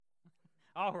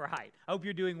All right. Hope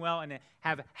you're doing well and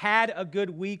have had a good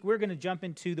week. We're going to jump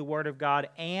into the Word of God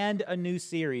and a new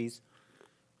series,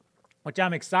 which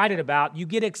I'm excited about. You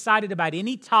get excited about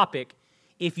any topic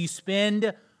if you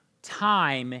spend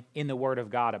time in the Word of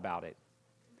God about it.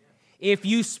 If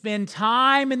you spend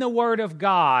time in the Word of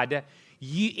God,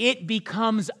 it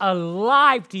becomes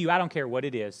alive to you. I don't care what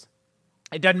it is.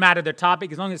 It doesn't matter the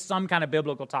topic, as long as it's some kind of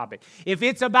biblical topic. If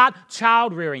it's about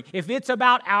child rearing, if it's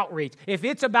about outreach, if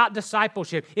it's about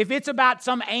discipleship, if it's about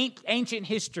some ancient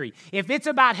history, if it's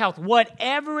about health,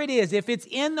 whatever it is, if it's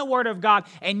in the Word of God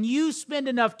and you spend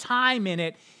enough time in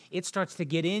it, it starts to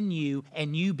get in you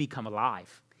and you become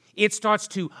alive. It starts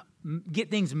to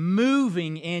get things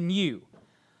moving in you.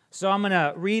 So I'm going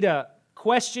to read a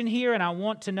question here, and I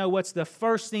want to know what's the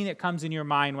first thing that comes in your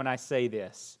mind when I say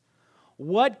this.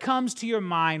 What comes to your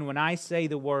mind when I say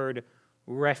the word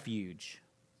refuge?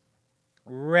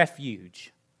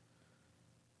 Refuge.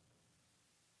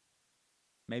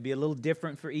 Maybe a little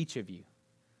different for each of you.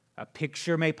 A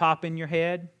picture may pop in your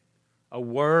head. A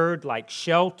word like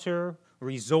shelter,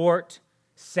 resort,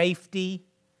 safety,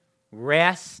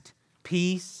 rest,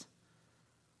 peace.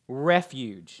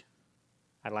 Refuge.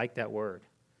 I like that word.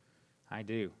 I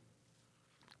do.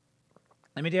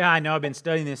 Let me tell you how I know I've been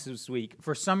studying this week.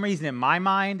 For some reason in my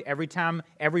mind,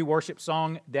 every worship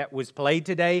song that was played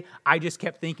today, I just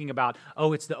kept thinking about,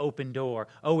 oh, it's the open door.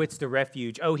 Oh, it's the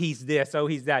refuge. Oh, he's this. Oh,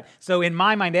 he's that. So in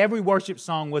my mind, every worship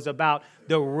song was about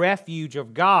the refuge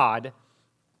of God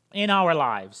in our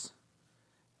lives.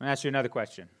 Let me ask you another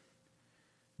question.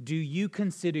 Do you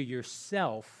consider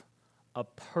yourself a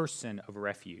person of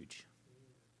refuge?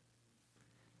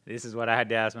 This is what I had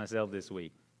to ask myself this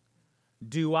week.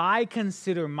 Do I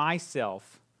consider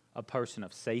myself a person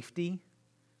of safety,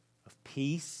 of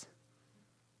peace?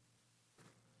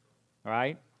 All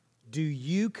right? Do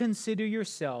you consider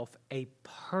yourself a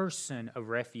person of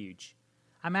refuge?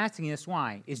 I'm asking this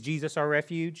why. Is Jesus our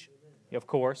refuge? Of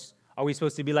course. Are we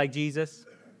supposed to be like Jesus?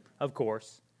 Of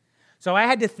course. So I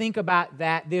had to think about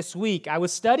that this week. I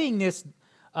was studying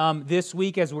this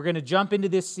week as we're going to jump into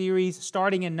this series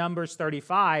starting in Numbers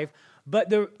 35.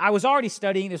 But I was already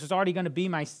studying. This was already going to be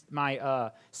my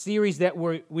series that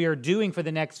we are doing for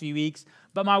the next few weeks.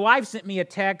 But my wife sent me a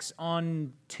text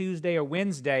on Tuesday or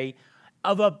Wednesday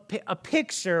of a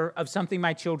picture of something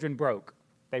my children broke.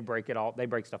 They break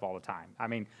stuff all the time. I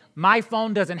mean, my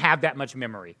phone doesn't have that much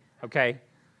memory, okay?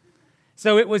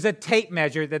 So it was a tape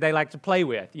measure that they like to play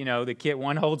with. You know, the kid,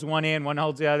 one holds one end, one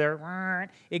holds the other.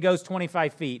 It goes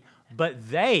 25 feet. But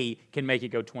they can make it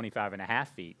go 25 and a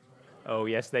half feet. Oh,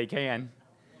 yes, they can.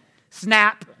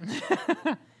 Snap.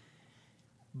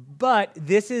 But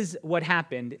this is what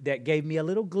happened that gave me a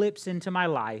little glimpse into my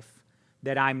life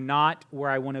that I'm not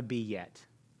where I want to be yet.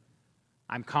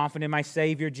 I'm confident in my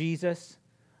Savior, Jesus.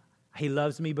 He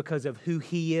loves me because of who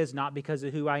He is, not because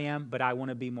of who I am, but I want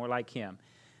to be more like Him.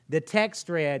 The text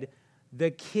read, the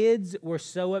kids were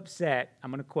so upset, I'm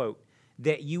going to quote,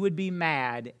 that you would be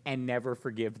mad and never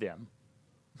forgive them.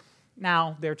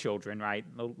 Now, they're children, right?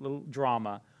 A little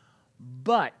drama.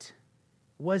 But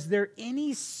was there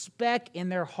any speck in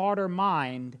their heart or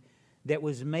mind that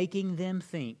was making them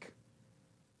think,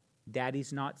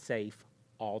 Daddy's not safe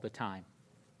all the time?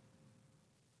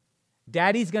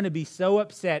 Daddy's going to be so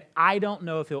upset, I don't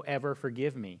know if he'll ever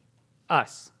forgive me.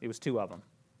 Us. It was two of them.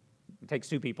 It takes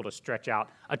two people to stretch out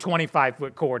a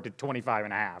 25-foot cord to 25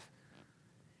 and a half.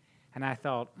 And I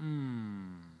thought,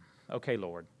 okay,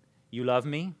 Lord. You love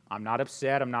me. I'm not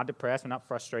upset. I'm not depressed. I'm not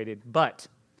frustrated. But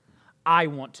I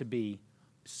want to be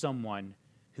someone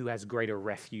who has greater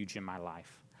refuge in my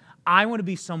life. I want to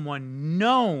be someone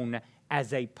known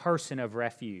as a person of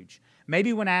refuge.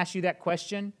 Maybe when I asked you that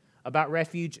question about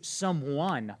refuge,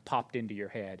 someone popped into your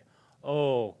head.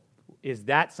 Oh, is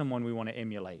that someone we want to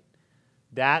emulate?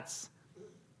 That's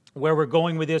where we're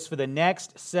going with this for the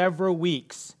next several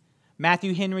weeks.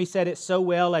 Matthew Henry said it so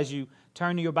well as you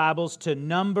turn to your Bibles to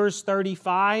Numbers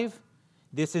 35.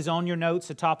 This is on your notes,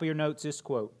 the top of your notes, this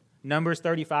quote. Numbers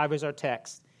 35 is our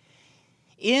text.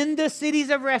 In the cities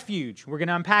of refuge, we're going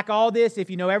to unpack all this. If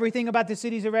you know everything about the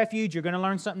cities of refuge, you're going to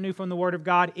learn something new from the Word of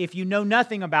God. If you know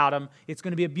nothing about them, it's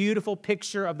going to be a beautiful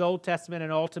picture of the Old Testament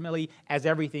and ultimately, as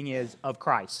everything is, of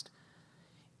Christ.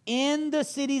 In the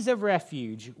cities of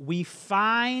refuge, we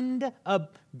find a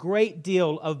great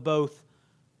deal of both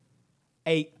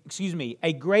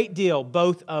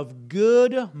of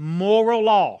good moral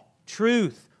law,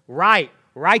 truth, right,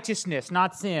 righteousness,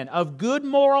 not sin, of good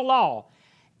moral law,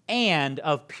 and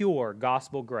of pure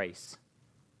gospel grace.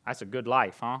 That's a good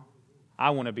life, huh? I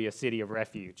want to be a city of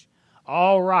refuge.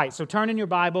 All right, so turn in your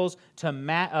Bibles to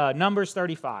Numbers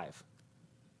 35.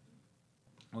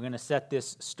 We're going to set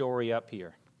this story up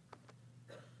here.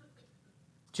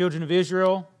 Children of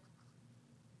Israel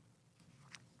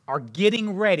are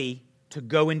getting ready to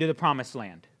go into the promised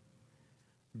land.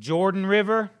 Jordan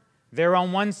River, they're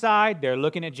on one side, they're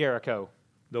looking at Jericho.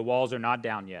 The walls are not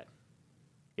down yet.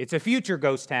 It's a future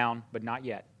ghost town, but not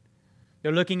yet.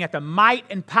 They're looking at the might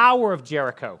and power of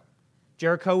Jericho.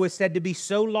 Jericho is said to be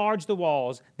so large, the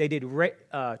walls, they did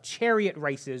chariot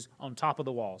races on top of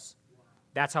the walls.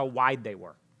 That's how wide they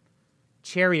were.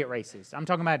 Chariot races. I'm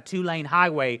talking about a 2-lane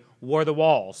highway were the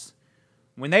walls.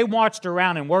 When they marched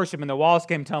around and worshiped and the walls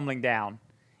came tumbling down,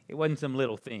 it wasn't some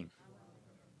little thing.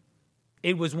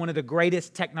 It was one of the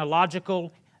greatest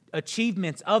technological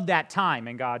achievements of that time,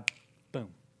 and God, boom,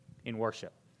 in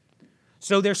worship.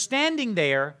 So they're standing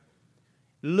there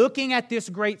looking at this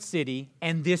great city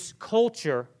and this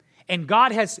culture, and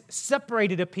God has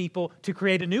separated a people to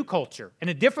create a new culture and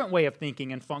a different way of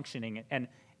thinking and functioning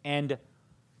and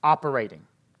operating.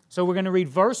 So we're going to read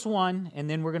verse 1, and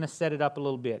then we're going to set it up a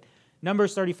little bit.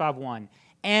 Numbers 35:1.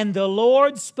 And the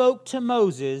Lord spoke to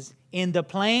Moses in the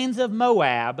plains of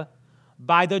Moab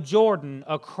by the Jordan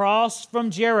across from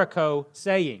Jericho,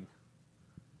 saying,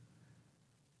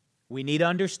 we need to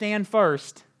understand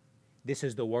first, this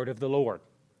is the word of the Lord.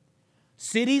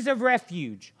 Cities of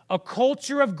refuge, a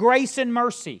culture of grace and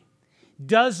mercy,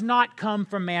 does not come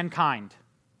from mankind.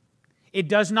 It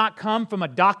does not come from a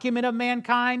document of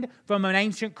mankind, from an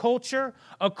ancient culture,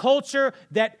 a culture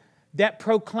that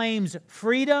proclaims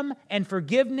freedom and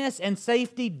forgiveness and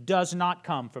safety does not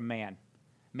come from man.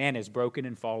 Man is broken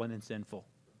and fallen and sinful.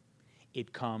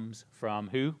 It comes from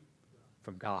who?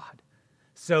 From God.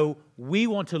 So we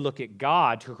want to look at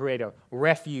God to create a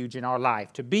refuge in our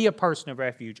life, to be a person of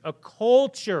refuge, a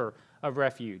culture of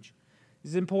refuge.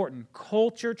 This is important.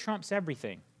 Culture trumps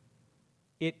everything.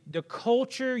 The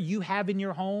culture you have in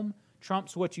your home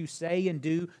trumps what you say and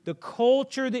do. The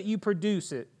culture that you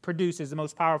produce is the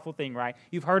most powerful thing, right?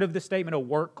 You've heard of the statement of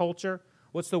work culture.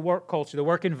 What's the work culture? The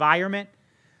work environment.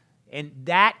 And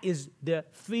that is the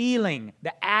feeling,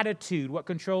 the attitude, what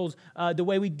controls the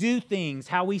way we do things,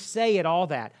 how we say it, all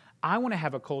that. I want to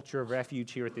have a culture of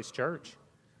refuge here at this church.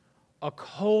 A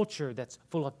culture that's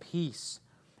full of peace.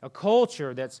 A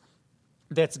culture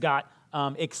that's got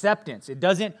acceptance. It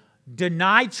doesn't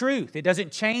deny truth. It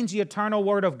doesn't change the eternal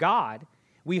Word of God.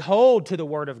 We hold to the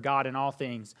Word of God in all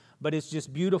things, but it's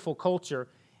just beautiful culture.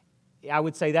 I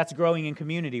would say that's growing in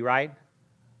community, right?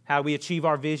 How we achieve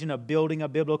our vision of building a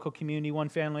biblical community one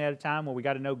family at a time. Well, we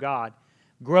got to know God.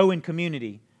 Grow in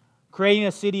community. Creating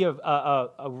a city of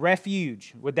a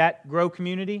refuge. Would that grow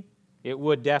community? It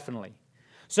would definitely.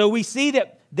 So we see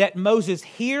that Moses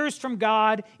hears from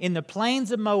God in the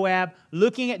plains of Moab,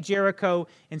 looking at Jericho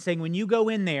and saying, when you go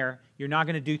in there, you're not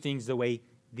going to do things the way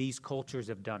these cultures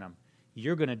have done them.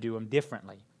 You're going to do them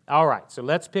differently. All right, so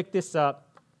let's pick this up.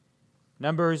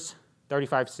 Numbers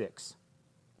 35:6.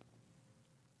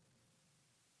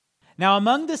 Now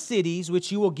among the cities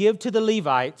which you will give to the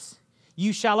Levites,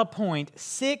 you shall appoint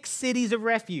 6 cities of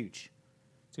refuge.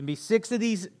 It's going to be 6 of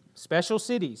these special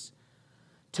cities,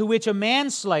 to which a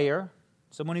manslayer,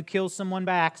 someone who kills someone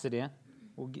by accident,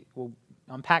 we'll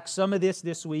unpack some of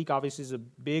this week. Obviously, it's a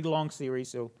big, long series,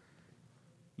 so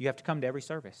you have to come to every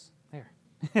service.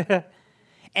 There.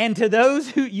 And to those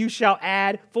who you shall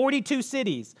add 42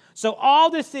 cities. So all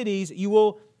the cities you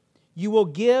will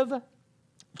give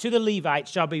to the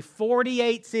Levites shall be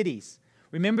 48 cities.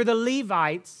 Remember, the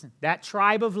Levites, that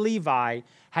tribe of Levi,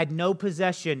 had no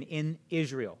possession in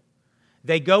Israel.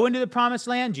 They go into the promised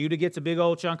land. Judah gets a big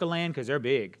old chunk of land because they're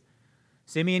big.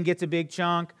 Simeon gets a big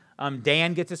chunk.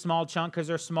 Dan gets a small chunk because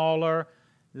they're smaller.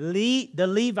 The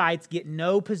Levites get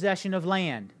no possession of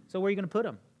land. So where are you going to put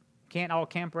them? Can't all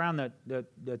camp around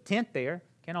the tent there.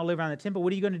 Can't all live around the temple.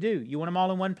 What are you going to do? You want them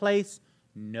all in one place?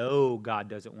 No, God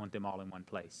doesn't want them all in one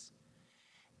place.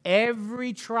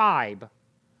 Every tribe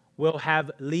will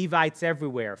have Levites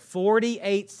everywhere.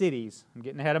 48 cities. I'm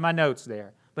getting ahead of my notes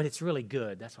there. But it's really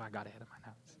good. That's why I got ahead of my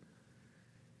notes.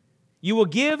 You will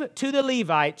give to the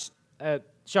Levites,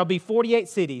 shall be 48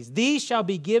 cities. These shall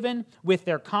be given with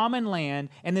their common land,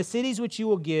 and the cities which you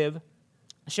will give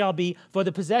shall be for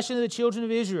the possession of the children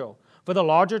of Israel. For the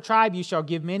larger tribe you shall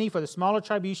give many, for the smaller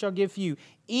tribe you shall give few.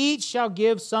 Each shall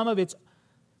give some of its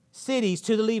cities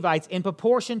to the Levites in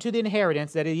proportion to the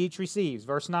inheritance that it each receives.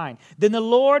 Verse 9. Then the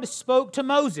Lord spoke to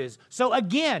Moses. So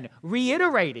again,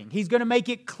 reiterating, he's going to make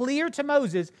it clear to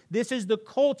Moses, this is the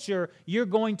culture you're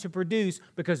going to produce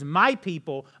because my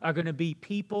people are going to be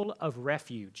people of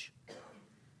refuge.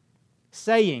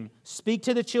 Saying, speak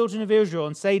to the children of Israel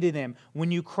and say to them,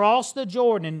 when you cross the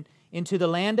Jordan into the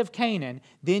land of Canaan,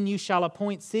 then you shall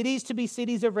appoint cities to be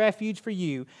cities of refuge for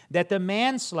you, that the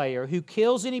manslayer who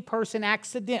kills any person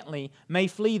accidentally may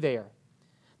flee there.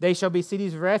 They shall be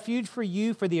cities of refuge for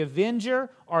you, for the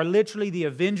avenger, or literally the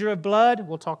avenger of blood,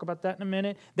 we'll talk about that in a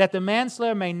minute, that the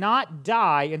manslayer may not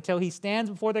die until he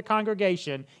stands before the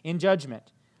congregation in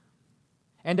judgment.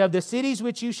 And of the cities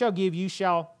which you shall give, you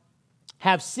shall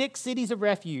have 6 cities of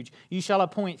refuge. You shall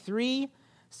appoint 3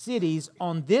 cities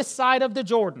on this side of the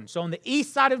Jordan. So on the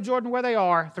east side of Jordan where they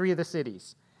are, 3 of the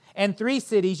cities. And 3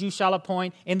 cities you shall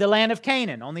appoint in the land of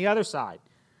Canaan on the other side,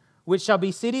 which shall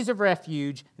be cities of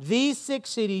refuge. These 6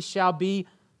 cities shall be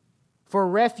for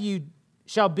refuge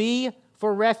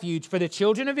for the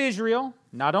children of Israel,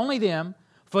 not only them,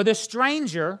 for the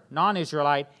stranger,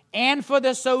 non-Israelite, and for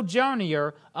the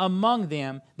sojourner among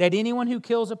them, that anyone who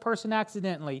kills a person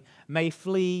accidentally may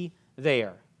flee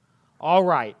there. All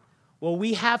right. Well,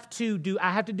 I have to do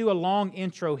a long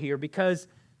intro here because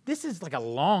this is like a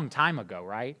long time ago,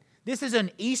 right? This is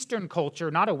an Eastern culture,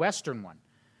 not a Western one.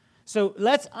 So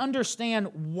let's understand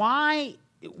why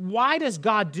does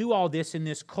God do all this in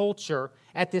this culture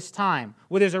at this time?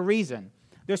 Well, there's a reason.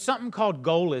 There's something called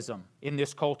goalism in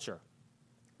this culture,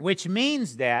 which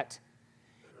means that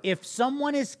if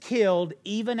someone is killed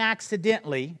even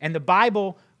accidentally, and the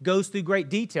Bible goes through great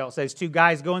detail. It says 2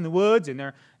 guys go in the woods and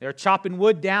they're chopping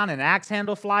wood down and an axe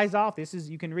handle flies off.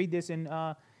 You can read this in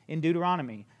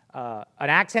Deuteronomy. An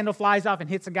axe handle flies off and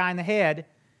hits a guy in the head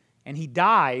and he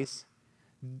dies.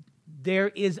 There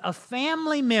is a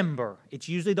family member, it's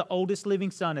usually the oldest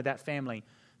living son of that family,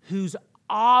 who's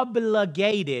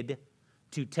obligated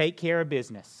to take care of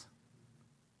business,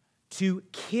 to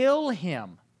kill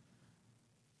him.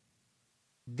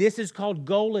 This is called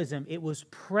goalism. It was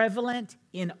prevalent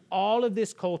in all of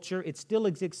this culture. It still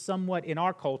exists somewhat in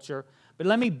our culture. But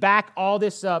let me back all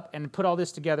this up and put all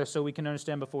this together so we can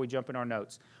understand before we jump in our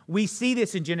notes. We see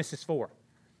this in Genesis 4.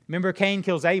 Remember, Cain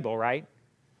kills Abel, right?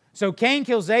 So Cain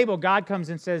kills Abel. God comes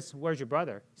and says, where's your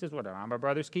brother? He says, what, I'm my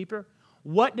brother's keeper?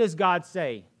 What does God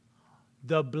say?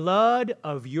 The blood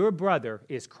of your brother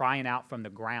is crying out from the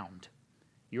ground.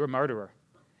 You're a murderer.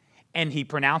 And he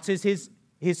pronounces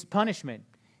his punishment.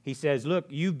 He says, look,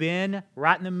 you've been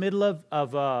right in the middle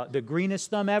of the greenest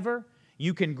thumb ever.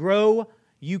 You can grow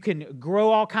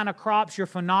all kind of crops. You're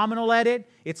phenomenal at it.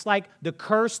 It's like the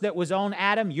curse that was on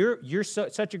Adam. You're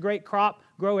such a great crop.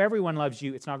 Grow, everyone loves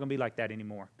you. It's not going to be like that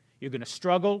anymore. You're going to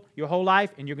struggle your whole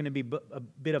life, and you're going to be a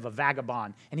bit of a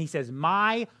vagabond. And he says,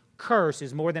 my curse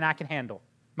is more than I can handle.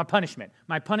 My punishment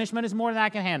is more than I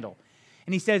can handle.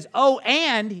 And he says, oh,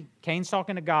 and Cain's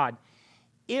talking to God.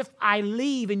 If I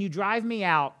leave and you drive me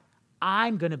out,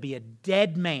 I'm going to be a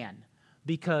dead man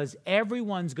because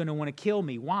everyone's going to want to kill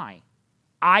me. Why?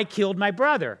 I killed my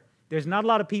brother. There's not a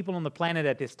lot of people on the planet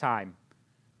at this time.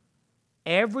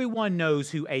 Everyone knows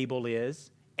who Abel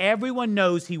is. Everyone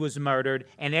knows he was murdered,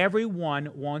 and everyone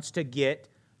wants to get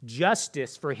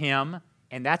justice for him,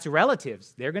 and that's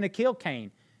relatives. They're going to kill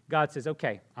Cain. God says,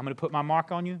 okay, I'm going to put my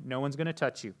mark on you. No one's going to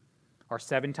touch you. Or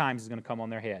 7 times is going to come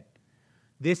on their head.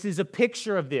 This is a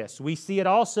picture of this. We see it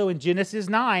also in Genesis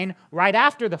 9, right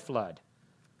after the flood.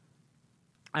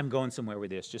 I'm going somewhere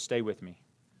with this. Just stay with me.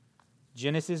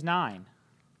 Genesis 9.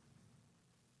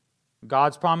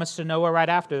 God's promise to Noah right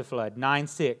after the flood,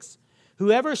 9:6.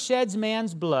 Whoever sheds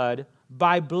man's blood,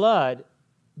 by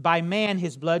man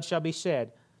his blood shall be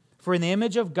shed. For in the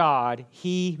image of God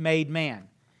he made man.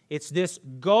 It's this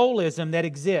goalism that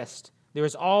exists. There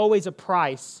is always a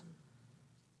price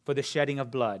for the shedding of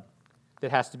blood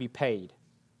that has to be paid.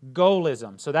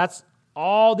 Goalism. So that's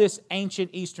all this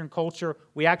ancient Eastern culture.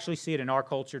 We actually see it in our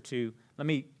culture too. Let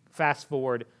me fast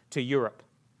forward to Europe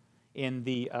in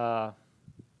the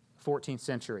 14th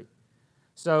century.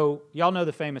 So y'all know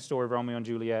the famous story of Romeo and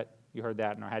Juliet. You heard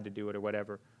that and I had to do it or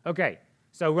whatever. Okay,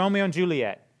 so Romeo and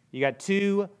Juliet. You got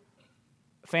 2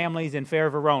 families in Fair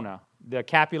Verona, the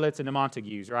Capulets and the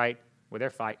Montagues, right? Well,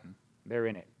 they're fighting. They're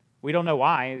in it. We don't know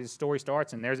why. The story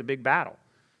starts and there's a big battle.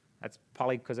 That's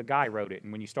probably because a guy wrote it.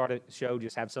 And when you start a show,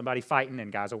 just have somebody fighting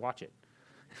and guys will watch it.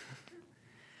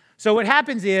 So what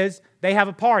happens is they have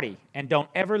a party, and don't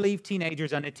ever leave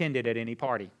teenagers unattended at any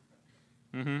party.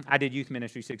 I did youth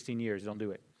ministry 16 years. Don't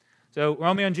do it. So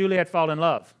Romeo and Juliet fall in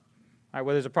love. All right,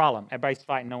 well, there's a problem. Everybody's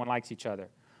fighting. No one likes each other.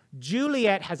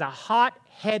 Juliet has a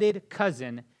hot-headed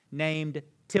cousin named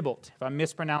Tybalt. If I'm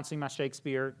mispronouncing my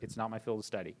Shakespeare, it's not my field of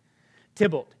study.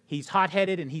 Tybalt. He's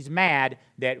hot-headed and he's mad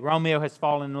that Romeo has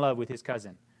fallen in love with his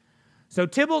cousin. So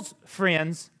Tybalt's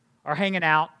friends are hanging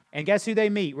out, and guess who they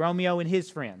meet? Romeo and his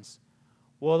friends.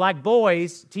 Well, like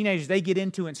boys, teenagers, they get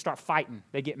into it and start fighting.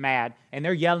 They get mad, and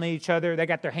they're yelling at each other. They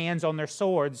got their hands on their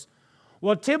swords.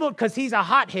 Well, Tybalt, because he's a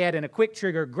hothead and a quick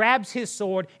trigger, grabs his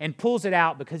sword and pulls it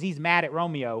out because he's mad at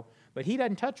Romeo, but he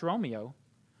doesn't touch Romeo.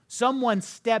 Someone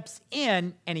steps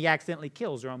in and he accidentally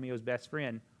kills Romeo's best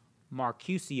friend,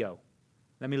 Mercutio.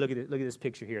 Let me look at this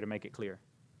picture here to make it clear.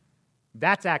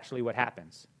 That's actually what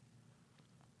happens.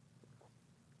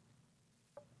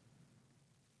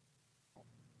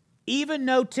 Even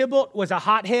though Tybalt was a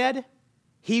hothead,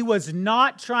 he was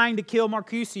not trying to kill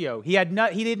Mercutio. He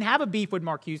didn't have a beef with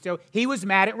Mercutio. He was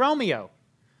mad at Romeo,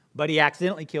 but he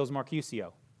accidentally kills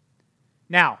Mercutio.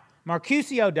 Now,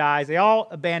 Mercutio dies. They all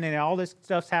abandon it. All this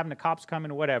stuff's happening. The cops coming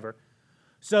or whatever.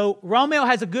 So Romeo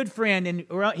has a good friend, and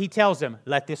he tells him,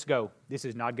 let this go. This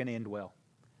is not going to end well.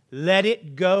 Let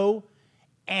it go.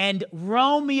 And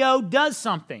Romeo does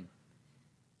something.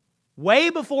 Way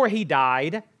before he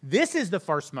died, this is the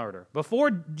first murder. Before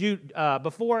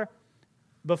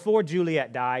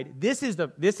Juliet died, this is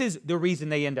the reason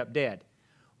they end up dead.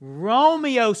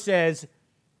 Romeo says,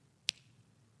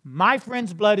 my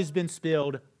friend's blood has been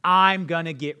spilled. I'm going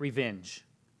to get revenge.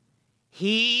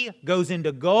 He goes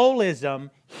into goalism.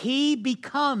 He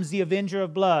becomes the avenger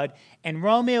of blood, and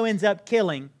Romeo ends up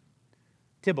killing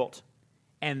Tybalt.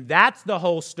 And that's the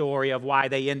whole story of why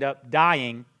they end up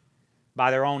dying by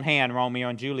their own hand, Romeo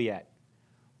and Juliet.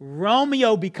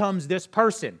 Romeo becomes this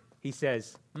person. He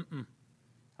says, I'm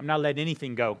not letting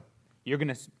anything go. You're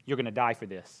gonna die for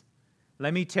this.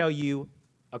 Let me tell you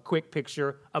a quick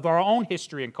picture of our own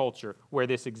history and culture where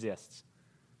this exists.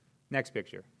 Next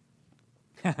picture.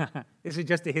 This is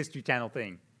just a History Channel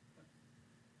thing.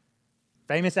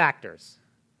 Famous actors.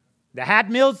 The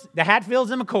Hatfields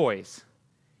and McCoys.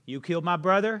 You killed my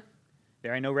brother,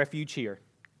 there ain't no refuge here.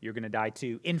 You're going to die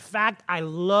too. In fact, I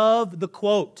love the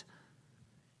quote.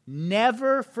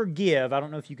 Never forgive. I don't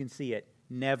know if you can see it.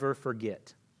 Never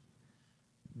forget.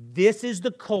 This is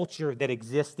the culture that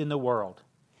exists in the world.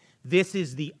 This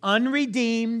is the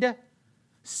unredeemed,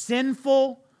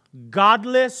 sinful,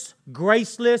 godless,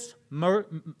 graceless,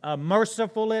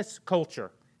 mercifulness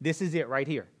culture. This is it right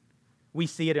here. We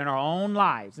see it in our own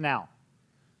lives. Now,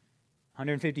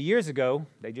 150 years ago,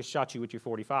 they just shot you with your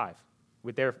 45,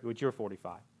 with your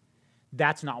 45.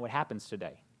 That's not what happens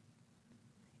today.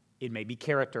 It may be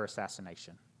character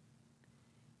assassination.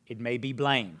 It may be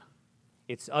blame.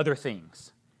 It's other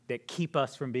things that keep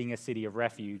us from being a city of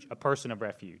refuge, a person of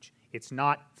refuge. It's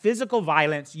not physical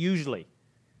violence usually.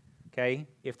 Okay?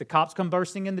 If the cops come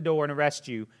bursting in the door and arrest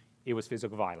you, it was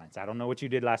physical violence. I don't know what you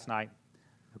did last night.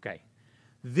 Okay.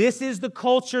 This is the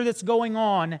culture that's going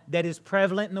on that is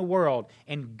prevalent in the world.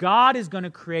 And God is going to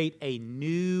create a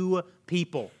new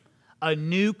people, a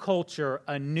new culture,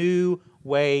 a new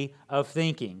way of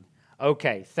thinking.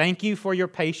 Okay, thank you for your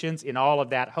patience in all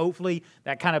of that. Hopefully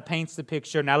that kind of paints the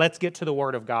picture. Now let's get to the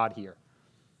Word of God here.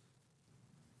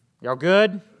 Y'all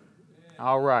good?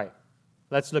 All right.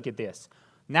 Let's look at this.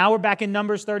 Now we're back in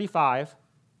Numbers 35.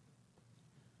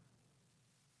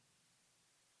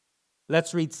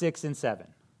 Let's read 6 and 7.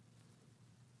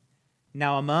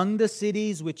 Now among the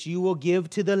cities which you will give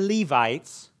to the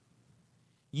Levites,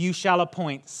 you shall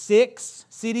appoint 6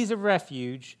 cities of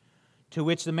refuge to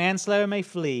which the manslayer may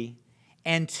flee,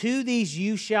 and to these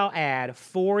you shall add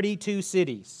 42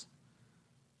 cities.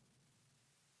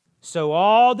 So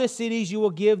all the cities you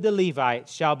will give the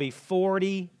Levites shall be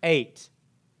 48.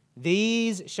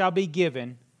 These shall be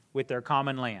given with their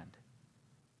common land.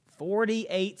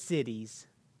 48 cities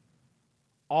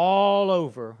all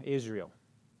over Israel,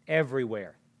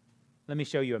 everywhere. Let me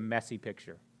show you a messy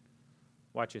picture.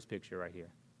 Watch this picture right here.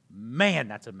 Man,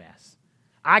 that's a mess.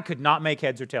 I could not make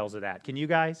heads or tails of that. Can you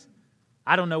guys?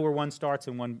 I don't know where one starts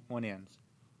and one ends.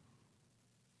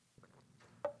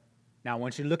 Now, I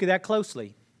want you to look at that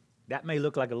closely. That may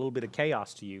look like a little bit of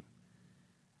chaos to you.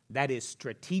 That is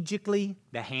strategically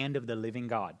the hand of the living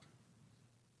God.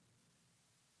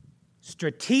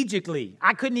 Strategically.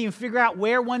 I couldn't even figure out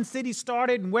where one city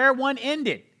started and where one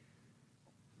ended.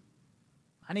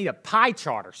 I need a pie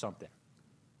chart or something.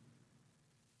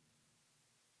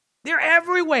 They're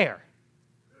everywhere.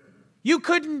 You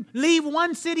couldn't leave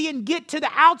one city and get to the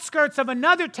outskirts of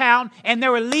another town, and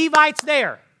there were Levites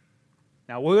there.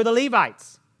 Now, who are the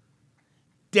Levites?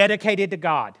 Dedicated to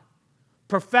God.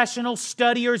 Professional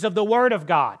studiers of the Word of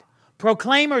God.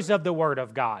 Proclaimers of the Word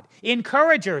of God.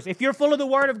 Encouragers. If you're full of the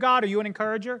Word of God, are you an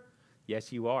encourager?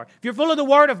 Yes, you are. If you're full of the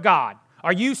Word of God,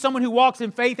 are you someone who walks in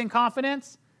faith and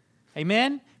confidence?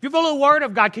 Amen? If you're full of the Word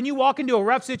of God, can you walk into a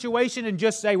rough situation and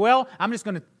just say, well, I'm just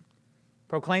going to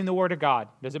proclaim the Word of God?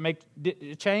 Does it make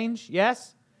a change?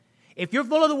 Yes? If you're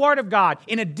full of the Word of God,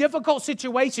 in a difficult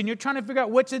situation, you're trying to figure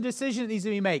out what's the decision that needs to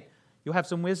be made. You'll have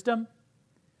some wisdom.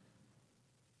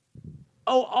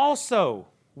 Oh, also,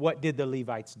 what did the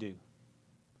Levites do?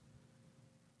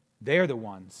 They're the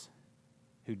ones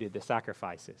who did the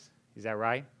sacrifices. Is that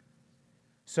right?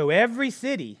 So every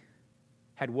city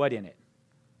had what in it?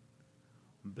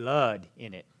 Blood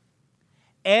in it.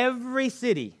 Every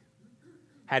city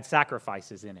had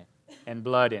sacrifices in it and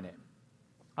blood in it.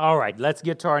 All right, let's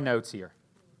get to our notes here.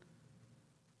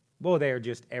 Boy, they are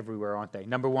just everywhere, aren't they?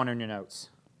 Number 1 on your notes.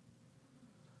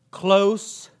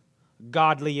 Close,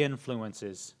 godly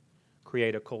influences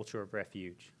create a culture of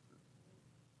refuge.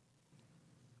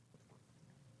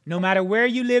 No matter where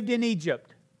you lived in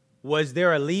Egypt, was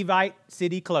there a Levite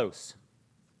city close?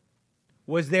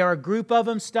 Was there a group of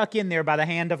them stuck in there by the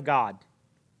hand of God?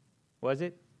 Was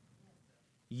it?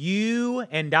 You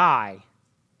and I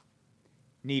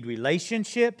need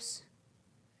relationships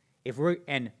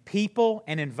and people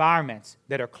and environments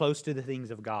that are close to the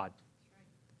things of God.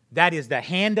 That is the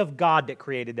hand of God that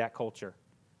created that culture.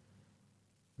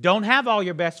 Don't have all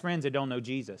your best friends that don't know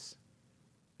Jesus.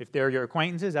 If they're your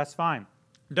acquaintances, that's fine.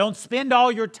 Don't spend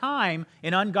all your time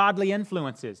in ungodly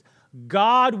influences.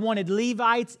 God wanted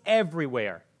Levites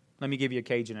everywhere. Let me give you a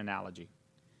Cajun analogy.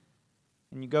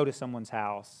 When you go to someone's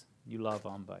house, you love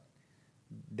them, but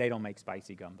they don't make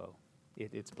spicy gumbo.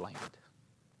 It's bland.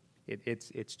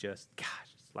 It's just, gosh,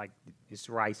 it's like it's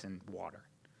rice and water.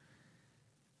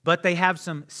 But they have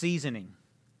some seasoning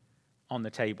on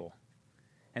the table.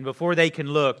 And before they can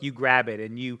look, you grab it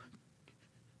and you...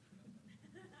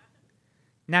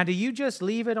 Now, do you just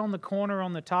leave it on the corner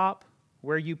on the top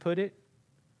where you put it?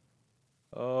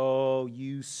 Oh,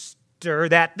 you stir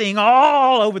that thing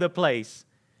all over the place.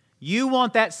 You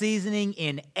want that seasoning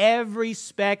in every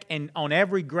speck and on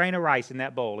every grain of rice in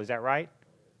that bowl. Is that right?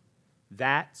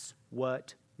 That's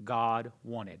what God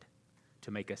wanted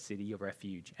to make a city of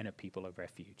refuge and a people of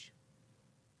refuge.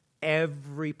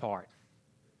 Every part.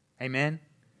 Amen?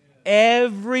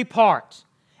 Every part.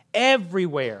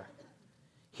 Everywhere.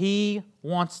 He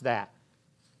wants that.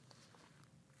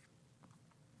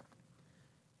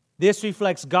 This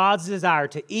reflects God's desire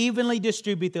to evenly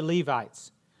distribute the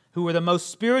Levites, who were the most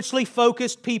spiritually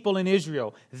focused people in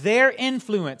Israel. Their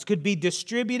influence could be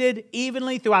distributed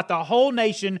evenly throughout the whole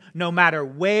nation, no matter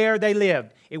where they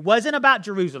lived. It wasn't about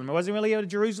Jerusalem. It wasn't really about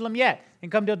Jerusalem yet.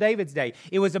 Didn't come till David's day.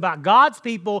 It was about God's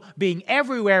people being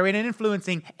everywhere and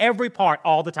influencing every part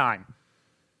all the time.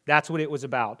 That's what it was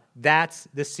about. That's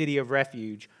the city of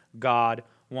refuge God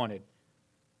wanted.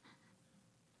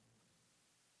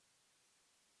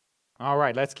 All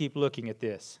right, let's keep looking at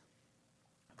this.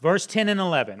 Verse 10 and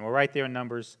 11. We're right there in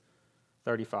Numbers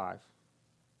 35.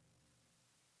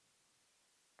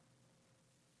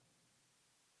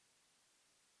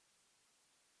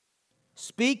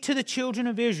 Speak to the children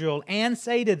of Israel and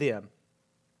say to them,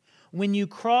 when you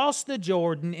cross the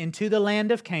Jordan into the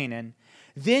land of Canaan,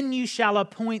 then you shall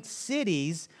appoint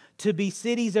cities to be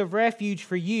cities of refuge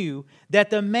for you, that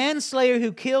the manslayer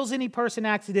who kills any person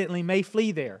accidentally may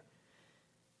flee there.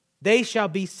 They shall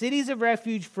be cities of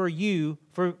refuge for you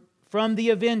from the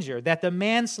avenger, that the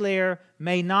manslayer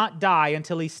may not die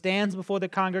until he stands before the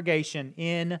congregation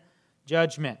in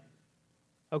judgment.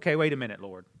 Okay, wait a minute,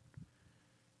 Lord.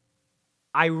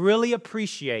 I really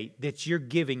appreciate that you're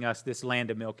giving us this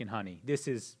land of milk and honey. This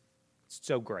is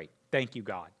so great. Thank you,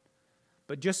 God.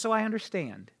 But just so I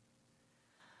understand,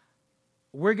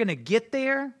 we're going to get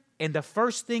there, and the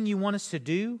first thing you want us to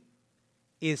do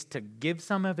is to give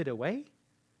some of it away?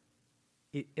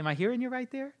 Am I hearing you right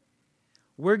there?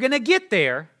 We're going to get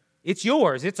there. It's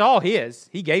yours. It's all His.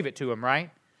 He gave it to him, right?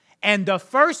 And the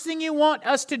first thing you want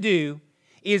us to do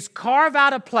is carve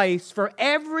out a place for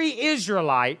every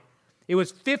Israelite. It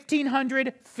was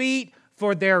 1,500 feet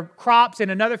for their crops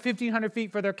and another 1,500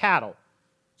 feet for their cattle.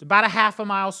 It's about a half a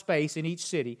mile space in each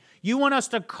city. You want us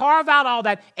to carve out all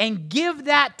that and give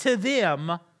that to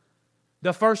them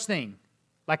the first thing.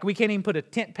 Like we can't even put a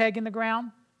tent peg in the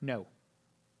ground? No.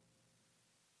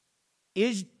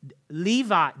 The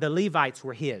Levites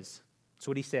were His. That's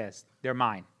what He says. They're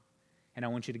mine. And I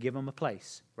want you to give them a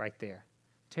place right there.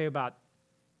 Tell you about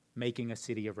making a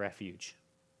city of refuge.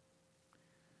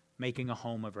 Making a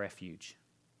home of refuge.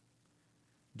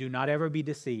 Do not ever be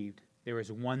deceived. There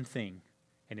is one thing,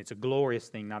 and it's a glorious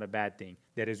thing, not a bad thing,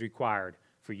 that is required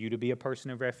for you to be a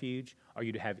person of refuge or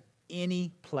you to have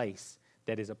any place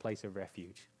that is a place of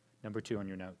refuge. Number 2 on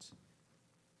your notes.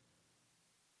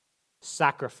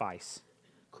 Sacrifice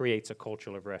creates a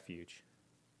culture of refuge.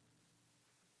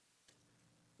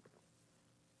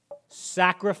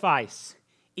 Sacrifice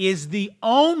is the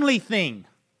only thing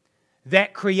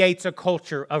that creates a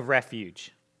culture of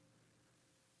refuge.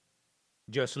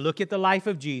 Just look at the life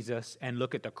of Jesus and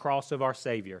look at the cross of our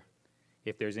Savior,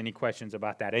 if there's any questions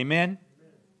about that. Amen?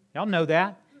 Y'all know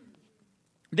that.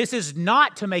 This is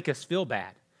not to make us feel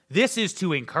bad. This is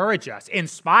to encourage us,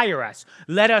 inspire us,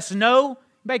 let us know.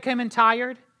 Anybody come in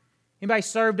tired? Anybody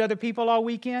served other people all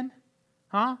weekend?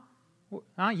 Huh?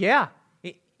 Yeah.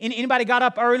 Anybody got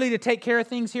up early to take care of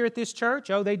things here at this church?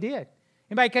 Oh, they did.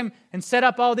 Anybody come and set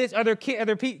up all this? Other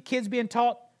kids being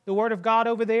taught the Word of God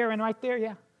over there and right there?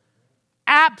 Yeah.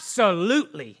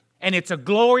 Absolutely. And it's a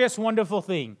glorious, wonderful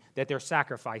thing that they're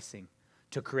sacrificing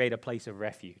to create a place of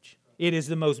refuge. It is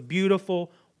the most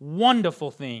beautiful,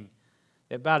 wonderful thing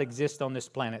that about exists on this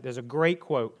planet. There's a great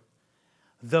quote.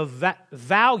 The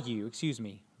value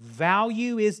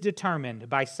is determined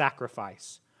by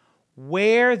sacrifice.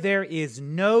 Where there is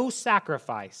no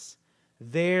sacrifice,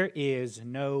 there is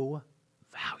no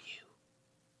value.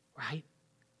 Right?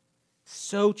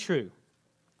 So true.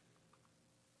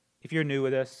 If you're new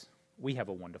with us, we have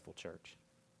a wonderful church.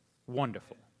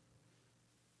 Wonderful.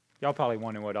 Y'all probably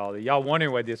wondering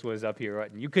what this was up here.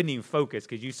 You couldn't even focus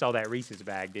because you saw that Reese's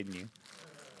bag, didn't you?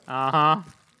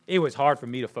 It was hard for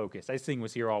me to focus. This thing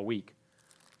was here all week.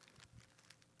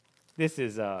 This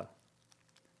is,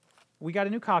 we got a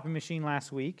new copy machine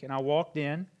last week, and I walked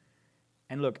in,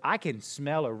 and look, I can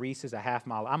smell a Reese's a half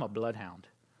mile. I'm a bloodhound.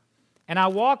 And I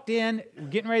walked in,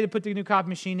 getting ready to put the new copy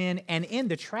machine in, and in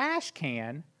the trash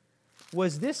can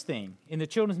was this thing in the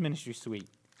children's ministry suite.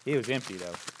 It was empty,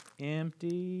 though.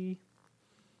 Empty.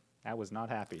 I was not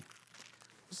happy.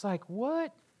 It's like,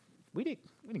 what? We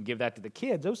didn't give that to the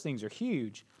kids. Those things are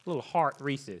huge. Little heart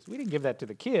Reese's. We didn't give that to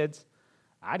the kids.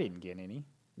 I didn't get any.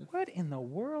 What in the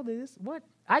world is this? What?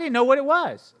 I didn't know what it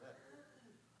was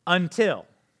until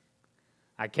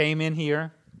I came in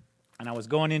here and I was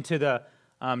going into the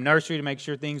nursery to make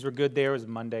sure things were good there.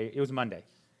 It was Monday.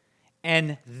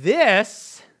 And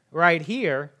this right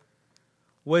here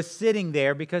was sitting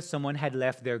there because someone had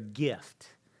left their gift.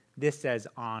 This says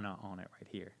Anna on it right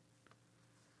here.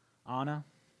 Anna,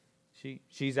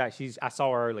 I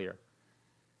saw her earlier.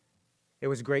 It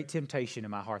was great temptation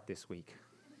in my heart this week.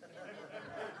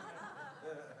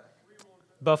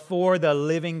 Before the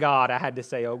living God, I had to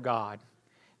say, oh God,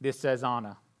 this says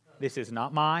Anna. This is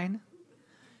not mine.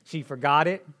 She forgot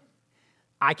it.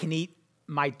 I can eat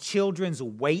my children's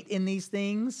weight in these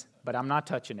things, but I'm not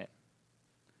touching it.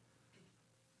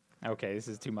 Okay, this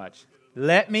is too much.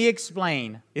 Let me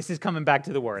explain. This is coming back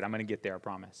to the Word. I'm going to get there, I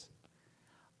promise.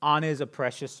 Anna is a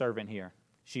precious servant here.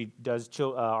 She does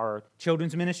our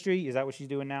children's ministry. Is that what she's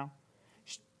doing now?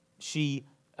 She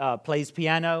plays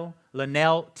piano.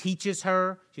 Linnell teaches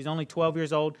her. She's only 12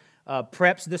 years old.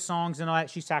 Preps the songs and all that.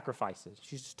 She sacrifices.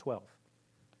 She's just 12.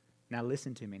 Now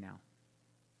listen to me now.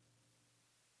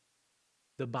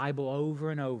 The Bible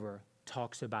over and over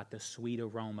talks about the sweet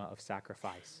aroma of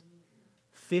sacrifice.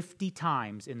 50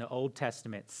 times in the Old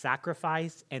Testament,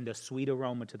 sacrifice and the sweet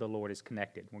aroma to the Lord is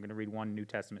connected. We're going to read one New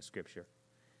Testament scripture.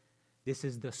 This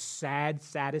is the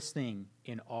saddest thing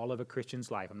in all of a Christian's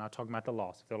life. I'm not talking about the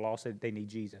lost. If they're lost, they need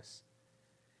Jesus.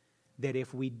 That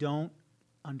if we don't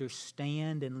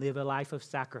understand and live a life of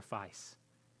sacrifice,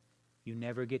 you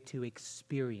never get to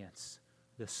experience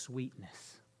the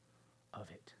sweetness of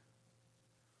it.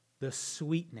 The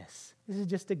sweetness. This is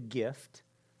just a gift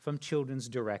from children's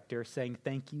director saying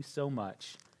thank you so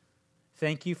much.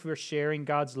 Thank you for sharing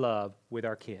God's love with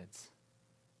our kids.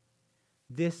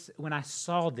 When I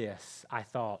saw this, I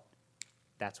thought,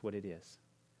 that's what it is.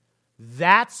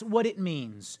 That's what it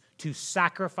means to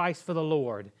sacrifice for the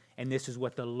Lord, and this is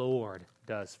what the Lord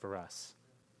does for us.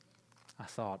 I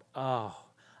thought, oh,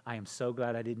 I am so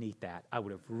glad I didn't eat that. I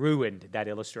would have ruined that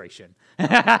illustration.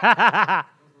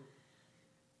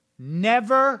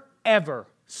 Never, ever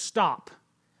stop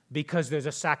because there's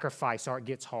a sacrifice or it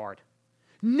gets hard.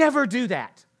 Never do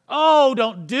that. Oh,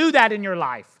 don't do that in your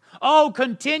life. Oh,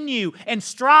 continue and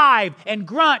strive and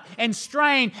grunt and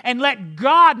strain and let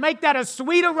God make that a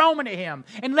sweet aroma to Him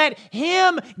and let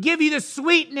Him give you the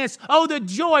sweetness. Oh, the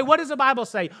joy. What does the Bible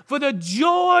say? For the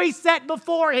joy set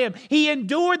before Him, He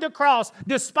endured the cross,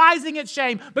 despising its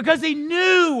shame because He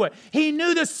knew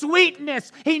the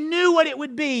sweetness. He knew what it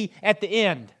would be at the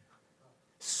end.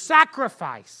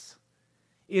 Sacrifice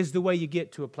is the way you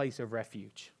get to a place of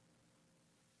refuge.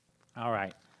 All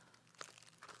right.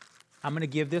 I'm going to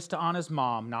give this to Anna's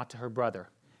mom, not to her brother,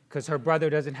 because her brother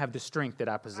doesn't have the strength that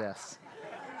I possess.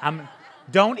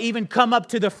 Don't even come up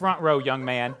to the front row, young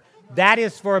man. That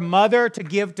is for a mother to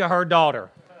give to her daughter,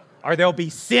 or there'll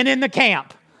be sin in the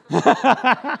camp.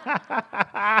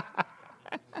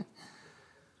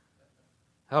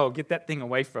 Oh, get that thing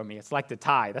away from me. It's like the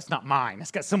tie. That's not mine.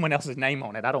 It's got someone else's name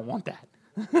on it. I don't want that.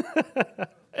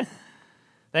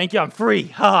 Thank you. I'm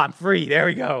free. I'm free. There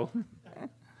we go.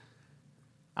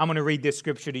 I'm going to read this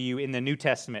scripture to you in the New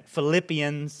Testament.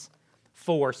 Philippians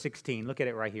 4:16. Look at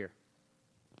it right here.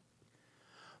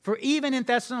 For even in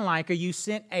Thessalonica you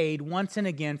sent aid once and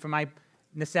again for my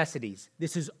necessities.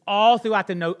 This is all throughout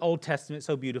the Old Testament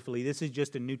so beautifully. This is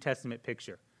just a New Testament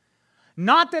picture.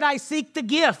 Not that I seek the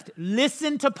gift.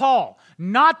 Listen to Paul.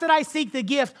 Not that I seek the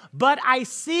gift, but I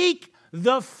seek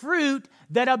the fruit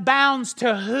that abounds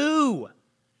to who?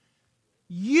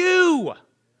 You.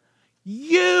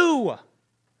 You.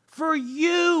 For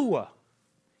you.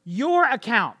 Your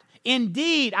account.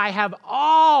 Indeed, I have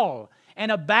all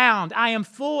and abound. I am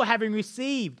full, having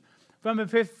received from the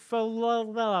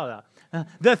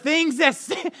things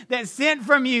that sent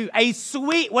from you a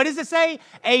sweet, what does it say?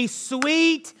 A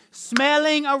sweet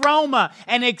smelling aroma,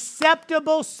 an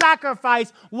acceptable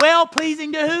sacrifice,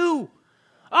 well-pleasing to who?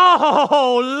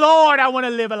 Oh, Lord, I want to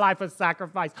live a life of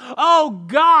sacrifice. Oh,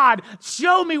 God,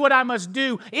 show me what I must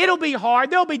do. It'll be hard.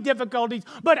 There'll be difficulties.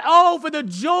 But oh, for the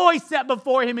joy set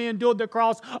before him, he endured the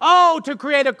cross. Oh, to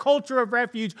create a culture of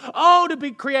refuge. Oh,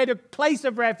 to create a place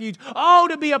of refuge. Oh,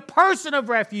 to be a person of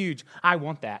refuge. I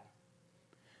want that.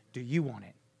 Do you want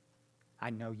it? I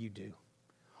know you do.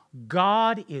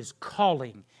 God is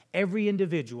calling every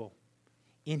individual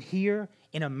in here,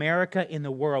 in America, in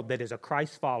the world that is a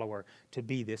Christ follower to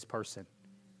be this person.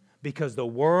 Because the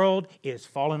world is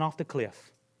falling off the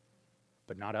cliff,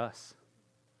 but not us.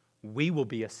 We will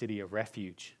be a city of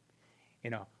refuge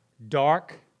in a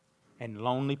dark and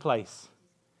lonely place,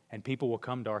 and people will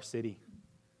come to our city.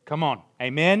 Come on.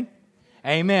 Amen?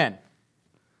 Amen.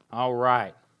 All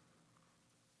right.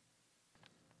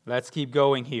 Let's keep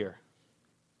going here.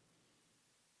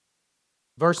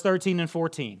 Verse 13 and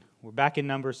 14. We're back in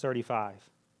Numbers 35.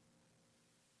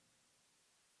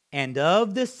 And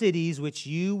of the cities which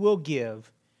you will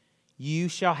give, you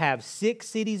shall have 6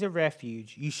 cities of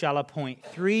refuge. You shall appoint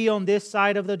 3 on this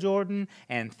side of the Jordan,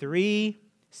 and 3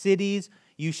 cities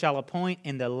you shall appoint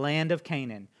in the land of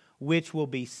Canaan, which will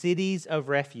be cities of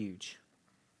refuge.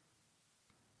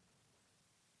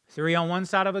 3 on one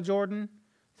side of the Jordan,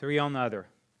 3 on the other.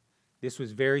 This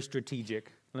was very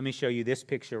strategic. Let me show you this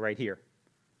picture right here.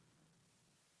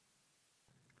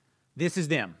 This is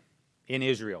them in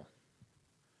Israel.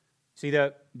 See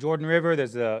the Jordan River,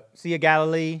 there's the Sea of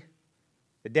Galilee,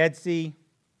 the Dead Sea,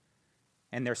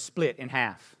 and they're split in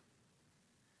half.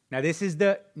 Now this is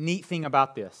the neat thing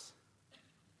about this.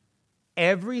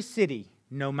 Every city,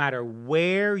 no matter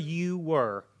where you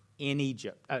were in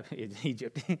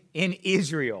in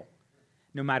Israel,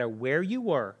 no matter where you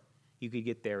were, you could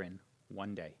get there in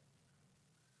one day.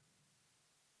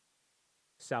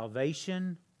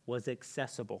 Salvation was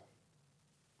accessible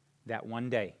that one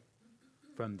day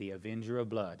from the avenger of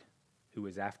blood who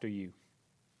was after you.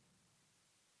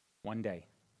 One day.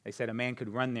 They said a man could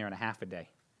run there in a half a day.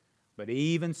 But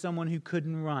even someone who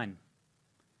couldn't run,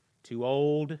 too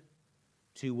old,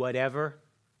 too whatever,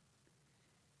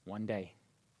 one day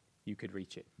you could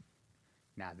reach it.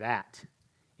 Now that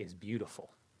is beautiful.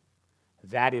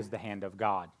 That is the hand of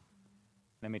God.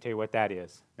 Let me tell you what that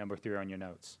is. Number 3 on your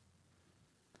notes.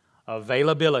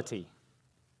 Availability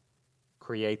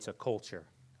creates a culture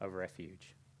of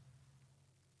refuge.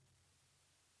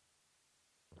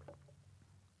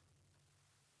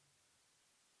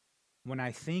 When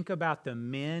I think about the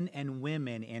men and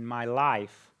women in my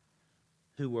life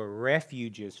who were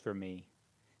refuges for me,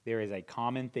 there is a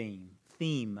common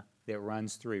theme that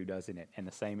runs through, doesn't it? And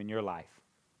the same in your life.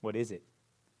 What is it?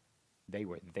 They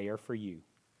were there for you,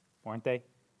 weren't they?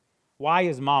 Why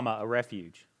is Mama a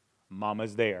refuge?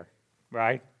 Mama's there,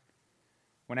 right?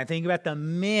 When I think about the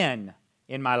men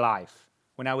in my life,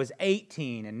 when I was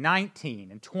 18 and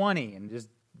 19 and 20 and just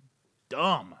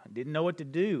dumb, didn't know what to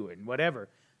do and whatever,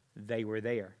 they were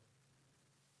there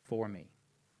for me.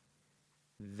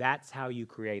 That's how you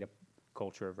create a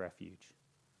culture of refuge.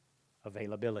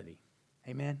 Availability.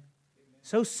 Amen?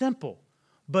 So simple,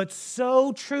 but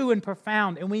so true and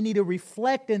profound, and we need to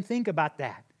reflect and think about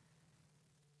that.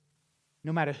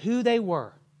 No matter who they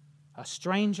were, a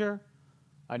stranger,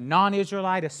 a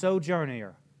non-Israelite, a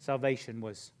sojourner, salvation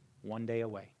was one day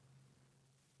away.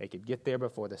 They could get there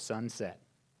before the sun set.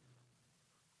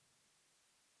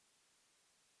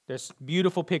 There's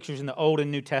beautiful pictures in the Old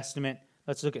and New Testament.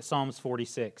 Let's look at Psalms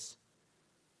 46.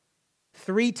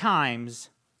 3 times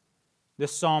the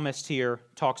psalmist here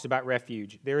talks about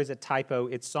refuge. There is a typo.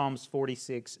 It's Psalms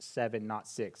 46, 7, not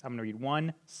 6. I'm going to read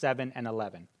 1, 7, and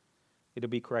 11. It'll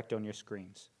be correct on your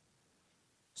screens.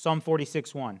 Psalm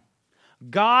 46, 1.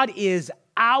 God is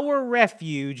our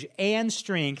refuge and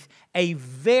strength, a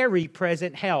very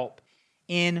present help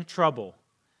in trouble.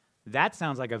 That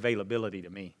sounds like availability to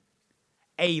me.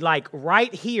 A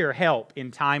right here help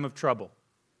in time of trouble.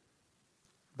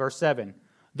 Verse 7.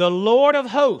 The Lord of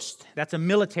hosts, that's a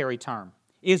military term,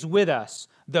 is with us.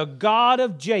 The God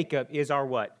of Jacob is our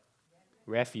what?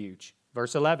 Refuge.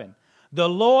 Verse 11. The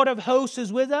Lord of hosts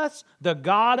is with us. The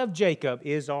God of Jacob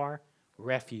is our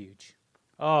refuge.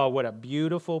 Oh, what a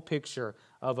beautiful picture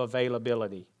of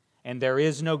availability. And there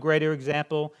is no greater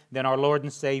example than our Lord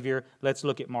and Savior. Let's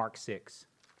look at Mark 6.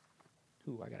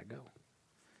 Ooh, I got to go.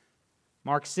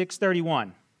 Mark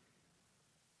 6:31.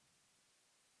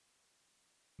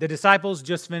 The disciples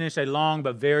just finished a long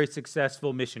but very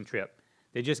successful mission trip.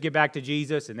 They just get back to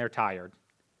Jesus and they're tired.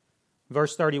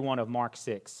 Verse 31 of Mark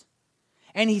 6.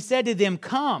 And he said to them,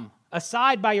 come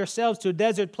aside by yourselves to a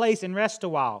desert place and rest a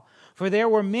while. For there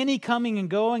were many coming and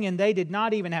going, and they did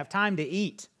not even have time to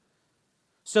eat.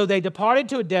 So they departed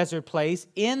to a desert place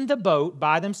in the boat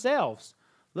by themselves.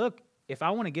 Look, if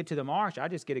I want to get to the marsh, I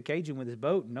just get occasion with his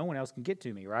boat, and no one else can get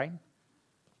to me, right?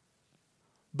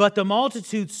 But the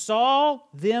multitude saw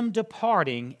them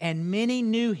departing, and many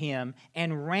knew him,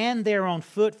 and ran there on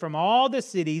foot from all the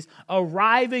cities,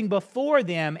 arriving before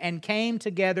them, and came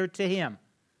together to him.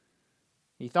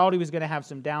 He thought he was going to have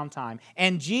some downtime.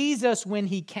 And Jesus, when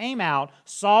he came out,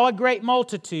 saw a great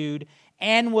multitude,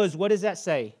 and was, what does that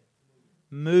say?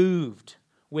 Moved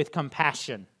with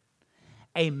compassion.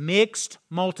 A mixed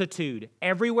multitude.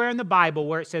 Everywhere in the Bible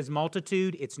where it says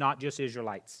multitude, it's not just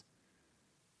Israelites.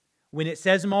 When it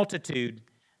says multitude,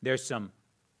 there's some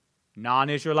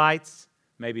non-Israelites,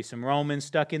 maybe some Romans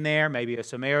stuck in there, maybe a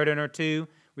Samaritan or two.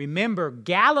 Remember,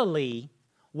 Galilee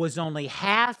was only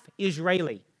half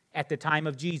Israeli at the time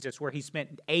of Jesus, where he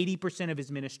spent 80% of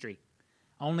his ministry.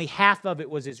 Only half of it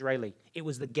was Israeli. It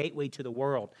was the gateway to the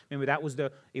world. Remember,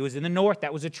 it was in the north.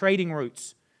 That was the trading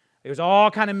routes. There was all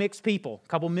kind of mixed people, a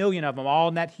couple million of them, all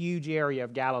in that huge area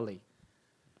of Galilee.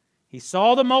 He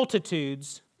saw the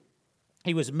multitudes.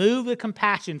 He was moved with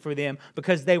compassion for them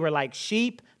because they were like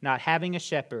sheep not having a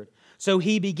shepherd. So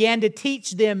he began to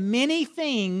teach them many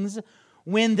things.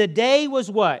 When the day was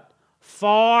what?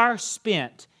 Far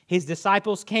spent. His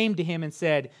disciples came to him and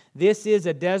said, this is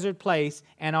a desert place,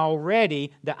 and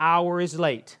already the hour is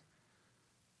late.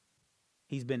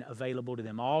 He's been available to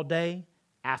them all day,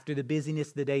 after the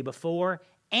busyness the day before,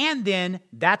 and then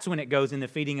that's when it goes in the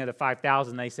feeding of the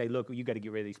 5,000. They say, look, you got to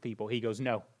get rid of these people. He goes,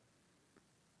 no.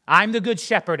 I'm the good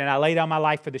shepherd, and I lay down my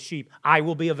life for the sheep. I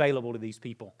will be available to these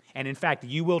people. And in fact,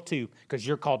 you will too, because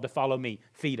you're called to follow me.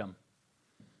 Feed them.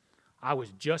 I was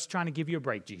just trying to give you a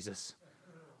break, Jesus.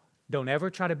 Don't ever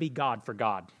try to be God for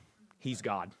God. He's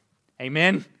God.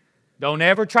 Amen? Don't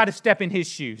ever try to step in his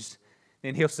shoes.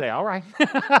 Then he'll say, all right.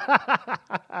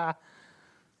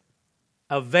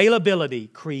 Availability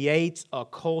creates a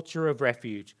culture of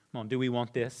refuge. Come on, do we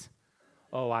want this?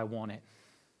 Oh, I want it.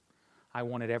 I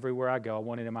want it everywhere I go. I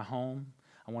want it in my home.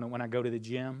 I want it when I go to the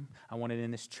gym. I want it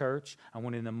in this church. I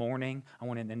want it in the morning. I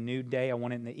want it in the noonday. I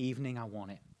want it in the evening. I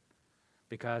want it.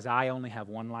 Because I only have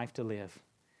one life to live.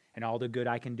 And all the good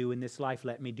I can do in this life,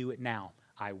 let me do it now.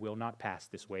 I will not pass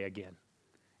this way again.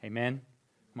 Amen?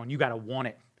 Come on, you got to want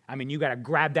it. I mean, you got to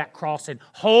grab that cross and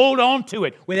hold on to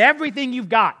it with everything you've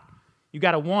got. You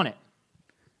got to want it.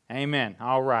 Amen.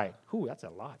 All right. Ooh, that's a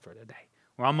lot for today.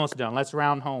 We're almost done. Let's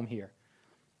round home here.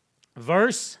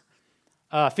 Verse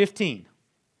 15.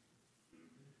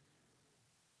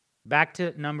 Back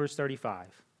to Numbers 35.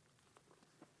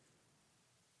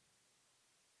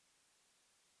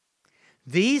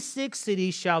 These 6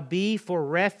 cities shall be for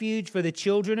refuge for the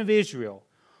children of Israel,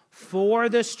 for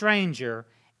the stranger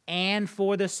and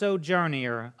for the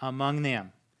sojourner among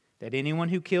them, that anyone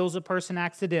who kills a person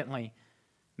accidentally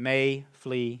may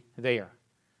flee there.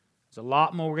 There's a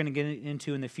lot more we're going to get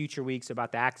into in the future weeks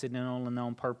about the accidental and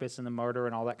on purpose and the murder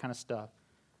and all that kind of stuff.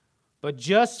 But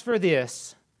just for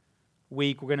this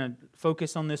week, we're going to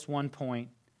focus on this one point.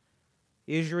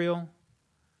 Israel,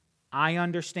 I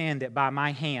understand that by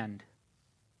my hand,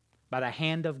 by the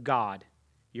hand of God,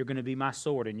 you're going to be my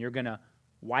sword, and you're going to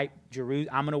wipe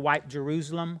Jerusalem. I'm going to wipe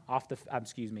Jerusalem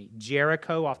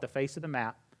Jericho off the face of the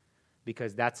map,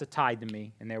 because that's a tide to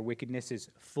me, and their wickedness is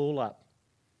full up.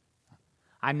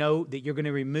 I know that you're going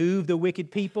to remove the wicked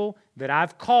people that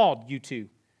I've called you to,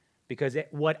 because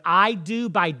what I do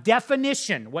by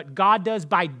definition, what God does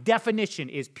by definition,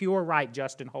 is pure, right,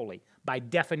 just, and holy. By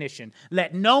definition.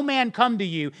 Let no man come to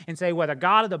you and say, well, the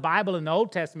God of the Bible in the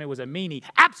Old Testament was a meanie.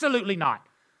 Absolutely not.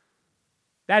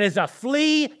 That is a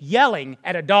flea yelling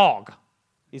at a dog,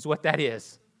 is what that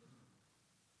is.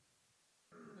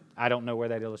 I don't know where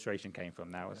that illustration came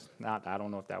from. That was not, I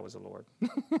don't know if that was the Lord.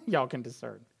 Y'all can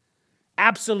discern.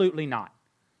 Absolutely not.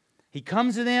 He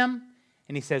comes to them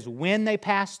and he says, when they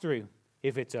pass through,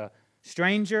 if it's a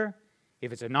stranger,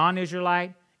 if it's a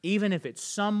non-Israelite, even if it's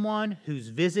someone who's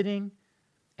visiting,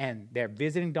 and their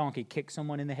visiting donkey kicks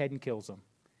someone in the head and kills them,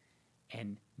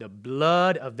 and the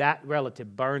blood of that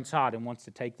relative burns hot and wants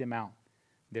to take them out,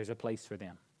 there's a place for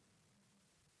them.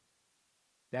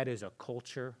 That is a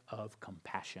culture of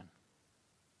compassion.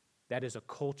 That is a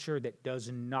culture that does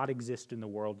not exist in the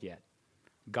world yet.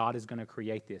 God is going to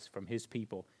create this from His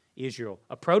people, Israel,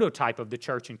 a prototype of the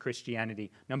church in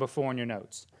Christianity. Number 4 in your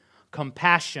notes.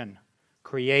 Compassion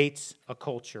creates a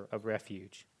culture of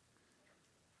refuge.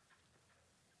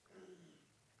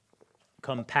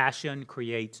 Compassion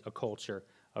creates a culture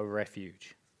of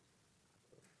refuge.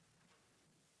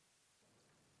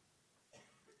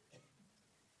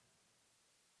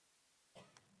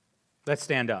 Let's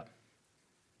stand up.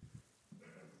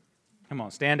 Come on,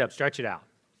 stand up, stretch it out.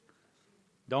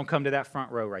 Don't come to that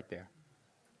front row right there.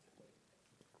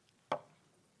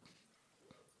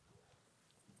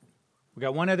 We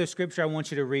got one other scripture I want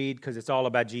you to read because it's all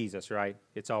about Jesus, right?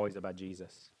 It's always about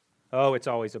Jesus. Oh, it's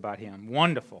always about Him.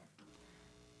 Wonderful.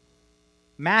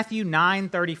 Matthew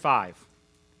 9:35.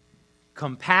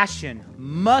 Compassion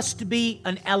must be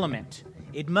an element.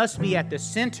 It must be at the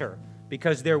center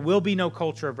because there will be no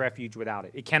culture of refuge without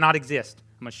it. It cannot exist.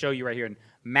 I'm going to show you right here in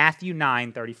Matthew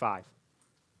 9:35.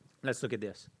 Let's look at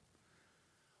this.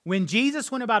 When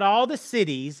Jesus went about all the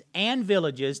cities and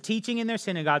villages, teaching in their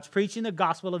synagogues, preaching the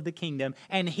gospel of the kingdom,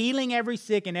 and healing every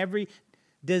sick and every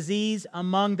disease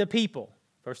among the people.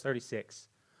 Verse 36.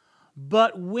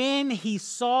 But when He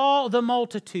saw the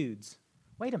multitudes,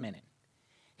 wait a minute.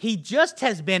 He just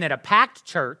has been at a packed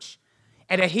church,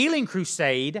 at a healing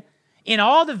crusade, in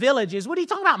all the villages. What are you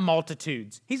talking about,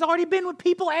 multitudes? He's already been with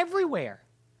people everywhere.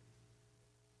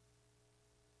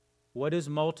 What does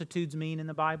multitudes mean in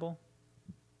the Bible?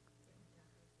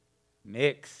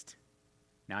 Mixed.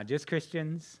 Not just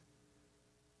Christians,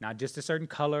 not just a certain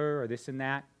color or this and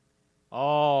that.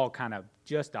 All kind of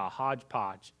just a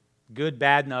hodgepodge. Good,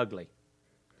 bad, and ugly.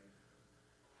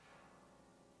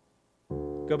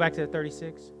 Go back to the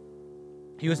 36.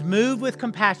 He was moved with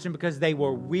compassion because they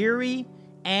were weary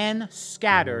and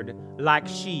scattered like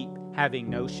sheep having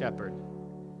no shepherd.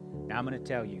 Now I'm going to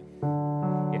tell you,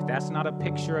 if that's not a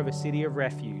picture of a city of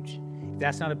refuge, if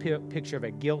that's not a picture of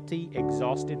a guilty,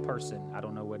 exhausted person, I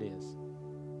don't know what is.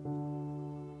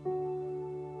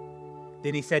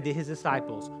 Then He said to His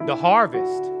disciples, the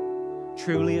harvest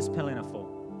truly is plentiful,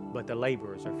 but the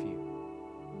laborers are few.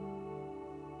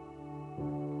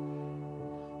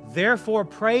 Therefore,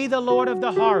 pray the Lord of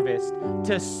the harvest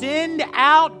to send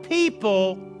out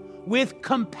people with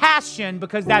compassion,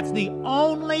 because that's the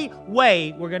only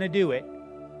way we're going to do it.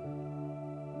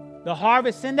 The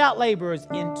harvest, send out laborers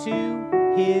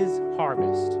into His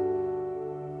harvest.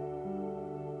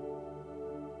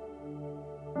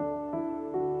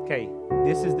 Okay,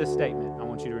 this is the statement I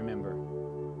want you to remember.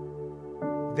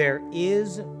 There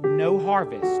is no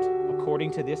harvest,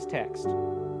 according to this text,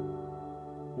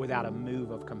 without a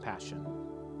move of compassion.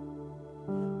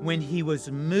 When He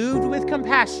was moved with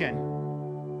compassion,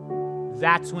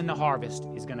 that's when the harvest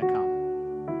is going to come.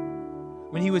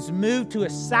 When He was moved to a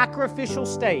sacrificial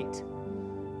state,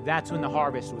 that's when the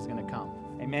harvest was going to come.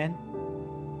 Amen?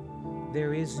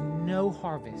 There is no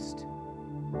harvest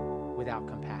without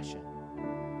compassion.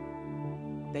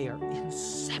 They are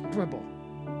inseparable.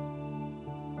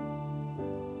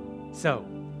 So,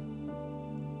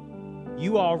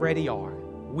 you already are.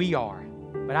 We are.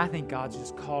 But I think God's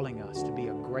just calling us to be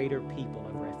a greater people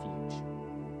of refuge.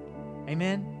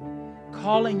 Amen?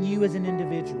 Calling you as an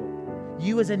individual,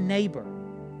 you as a neighbor,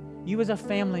 you as a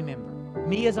family member,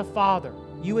 me as a father,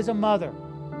 you as a mother.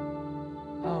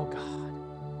 Oh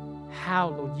God, how,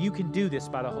 Lord, you can do this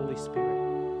by the Holy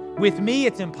Spirit. With me,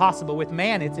 it's impossible. With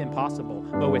man, it's impossible.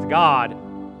 But with God,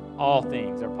 all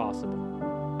things are possible.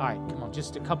 All right, come on,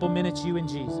 just a couple minutes, you and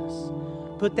Jesus.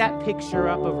 Put that picture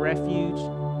up of refuge.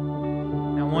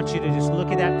 And I want you to just look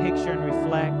at that picture and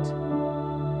reflect.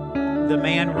 The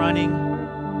man running.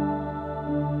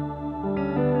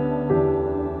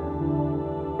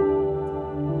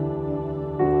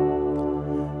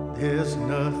 There's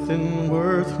nothing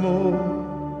worth more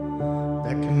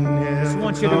that can never. I just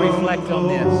want you to reflect on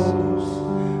this.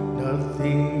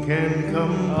 Nothing can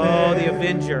compare. Oh, the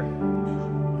avenger.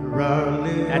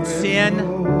 That sin,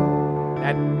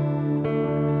 that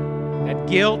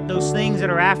guilt, those things that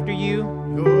are after you.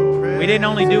 We didn't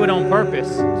only do it on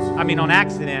purpose. On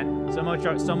accident. So much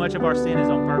of our sin is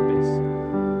on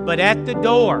purpose. But at the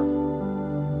door,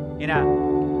 in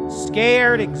a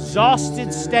scared,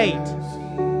 exhausted state,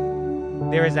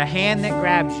 there is a hand that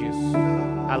grabs you.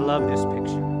 I love this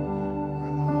picture.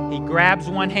 He grabs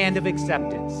one hand of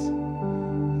acceptance,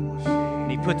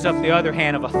 and He puts up the other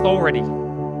hand of authority.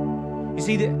 You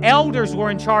see, the elders were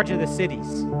in charge of the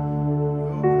cities.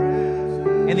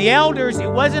 And the elders, it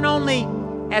wasn't only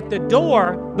at the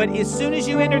door, but as soon as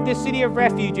you entered the city of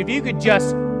refuge, if you could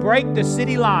just break the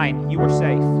city line, you were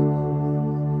safe.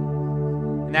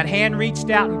 And that hand reached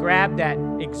out and grabbed that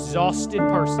exhausted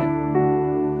person.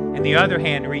 And the other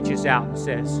hand reaches out and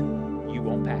says, you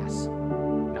won't pass.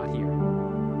 Not here.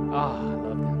 Ah, I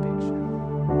love that picture.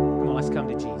 Come on, let's come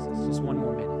to Jesus. Just one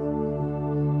more minute.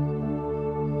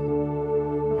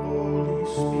 Holy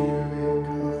Spirit,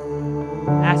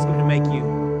 Ask Him to make you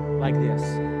like this.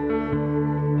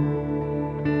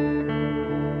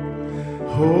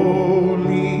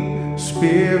 Holy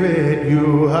Spirit,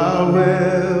 you are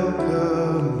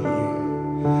welcome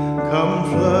here. Come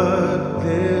flood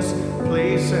this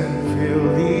place and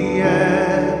fill the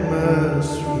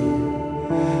atmosphere.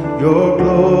 Your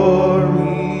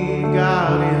glory,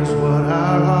 God, is what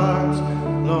our hearts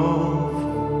long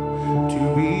for. To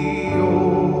be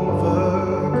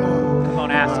overcome Come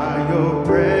on, ask by Him. your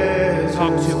presence.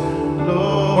 Talk to Him.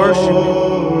 Lord, Worship Him.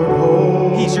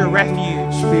 Holy He's your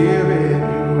refuge. Spirit, you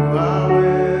are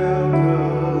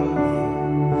welcome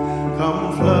here. Come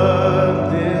flood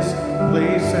this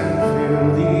place and fill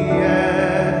the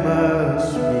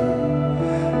atmosphere.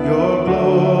 Your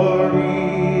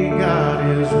glory, God,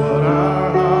 is what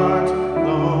our hearts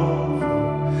long for.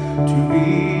 To be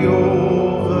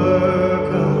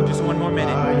overcome Just one more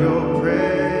minute. by your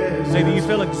presence. Maybe you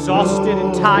feel exhausted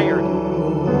and tired,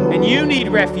 and you need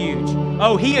refuge.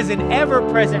 Oh, He is an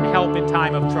ever-present help in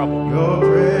time of trouble. Your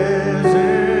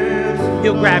presence,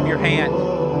 He'll grab your hand.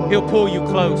 He'll pull you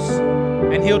close.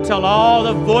 And He'll tell all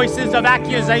the voices of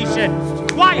accusation,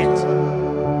 quiet.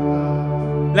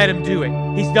 Let Him do it.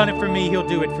 He's done it for me. He'll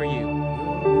do it for you.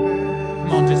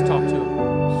 Come on, just talk to Him.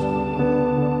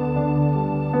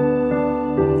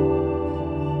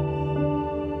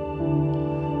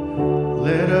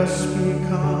 let us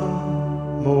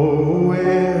become more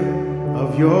aware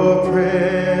of your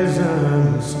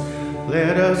presence.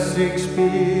 Let us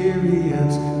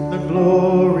experience the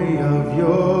glory of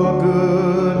your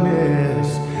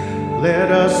goodness.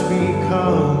 Let us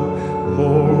become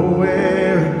more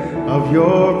aware of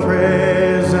your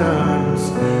presence.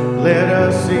 Let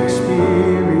us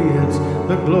experience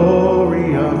the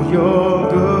glory of your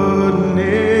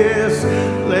goodness.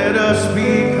 Let us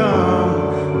become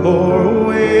more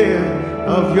aware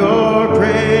of your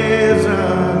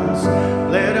presence.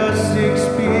 Let us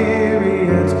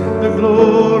experience the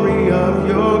glory of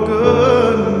your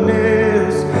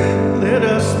goodness. Let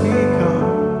us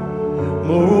become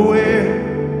more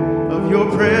aware of your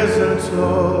presence,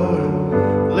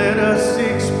 Lord. Let us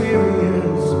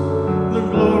experience the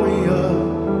glory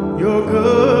of your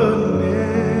goodness.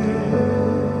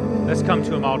 Let's come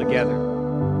to Him all together.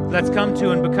 Let's come to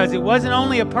Him because it wasn't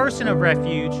only a person of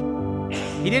refuge.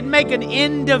 He didn't make an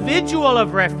individual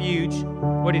of refuge.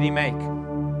 What did He make?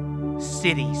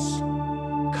 Cities,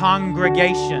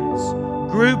 congregations,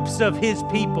 groups of His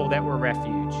people that were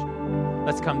refuge.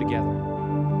 Let's come together.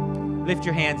 Lift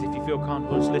your hands if you feel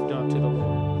comfortable. Just lift them up to the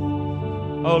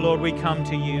Lord. Oh Lord, we come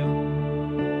to You.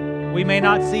 We may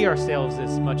not see ourselves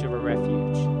as much of a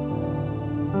refuge,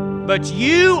 but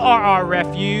You are our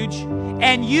refuge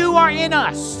and You are in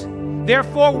us.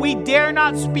 Therefore, we dare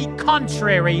not speak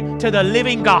contrary to the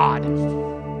living God.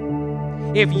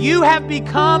 If You have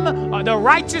become the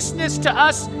righteousness to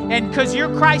us, and because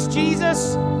You're Christ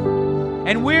Jesus,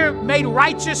 and we're made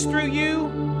righteous through You,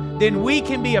 then we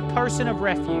can be a person of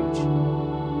refuge.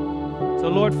 So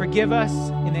Lord, forgive us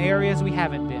in the areas we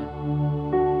haven't been.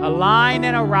 Align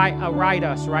and aright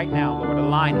us right now, Lord.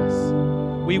 Align us.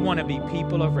 We want to be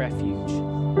people of refuge.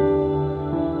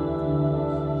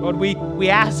 Lord, we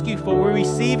ask You for it. We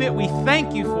receive it. We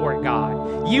thank You for it,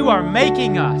 God. You are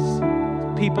making us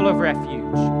people of refuge.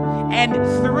 And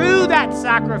through that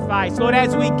sacrifice, Lord,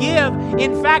 as we give,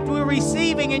 in fact, we're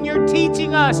receiving and You're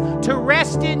teaching us to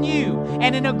rest in You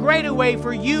and in a greater way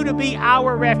for You to be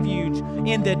our refuge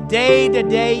in the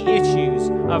day-to-day issues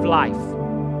of life.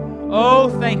 Oh,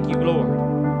 thank You,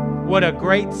 Lord. What a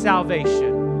great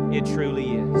salvation it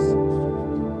truly is.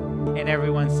 And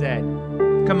everyone said,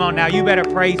 come on now, you better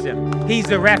praise Him. He's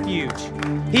the refuge.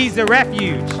 He's the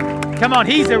refuge. Come on,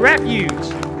 He's the refuge.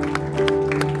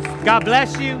 God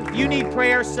bless you. You need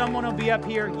prayer. Someone will be up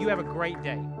here. You have a great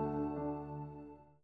day.